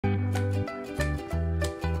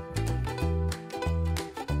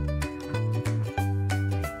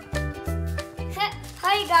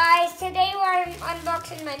Hi guys, today I'm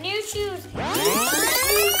unboxing my new shoes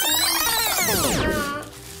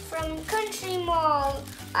from Country Mall.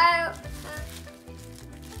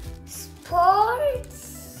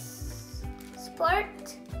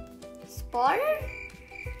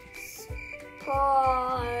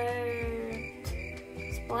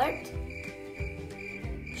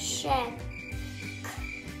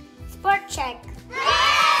 Sport, check.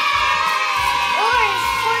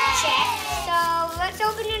 So let's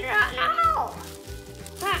open it right now.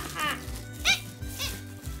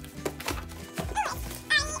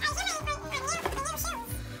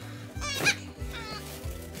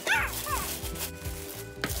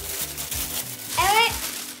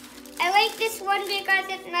 I like this one because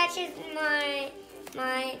it matches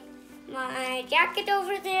my jacket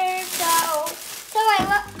over there. So I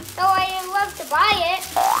love to buy it.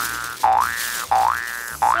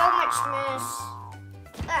 So much mess.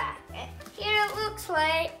 Here it looks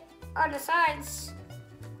like on the sides,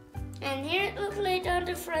 and here it looks like on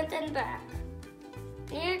the front and back.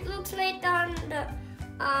 Here it looks like on the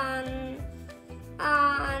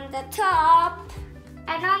top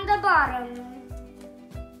and on the bottom.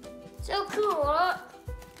 So cool.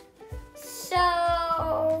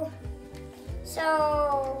 So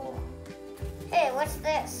hey, what's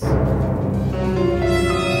this?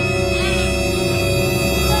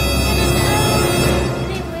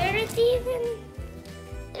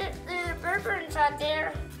 Inside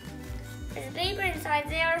there. There's a paper inside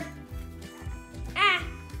there. Can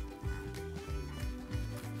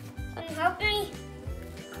you help me?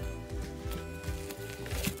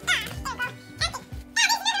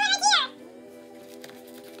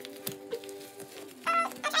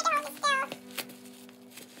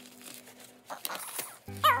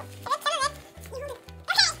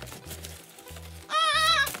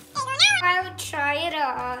 I would try it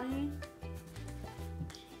on.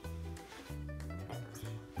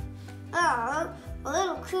 Oh, a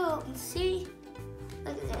little cool. See?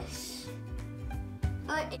 Look at this.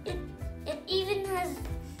 It even has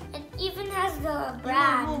the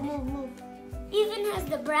brand. Even has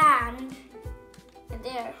the brand.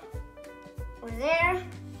 There. We're there.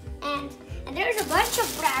 And there's a bunch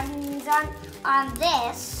of brands on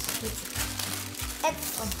this.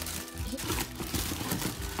 It's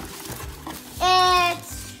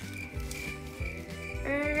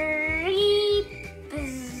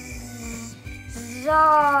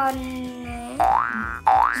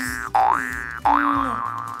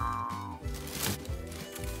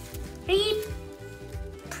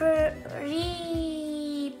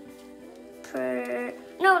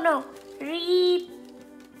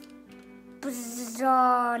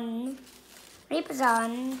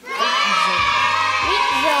Ripzone.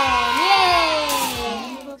 Yay!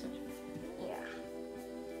 Yeah.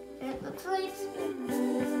 It looks like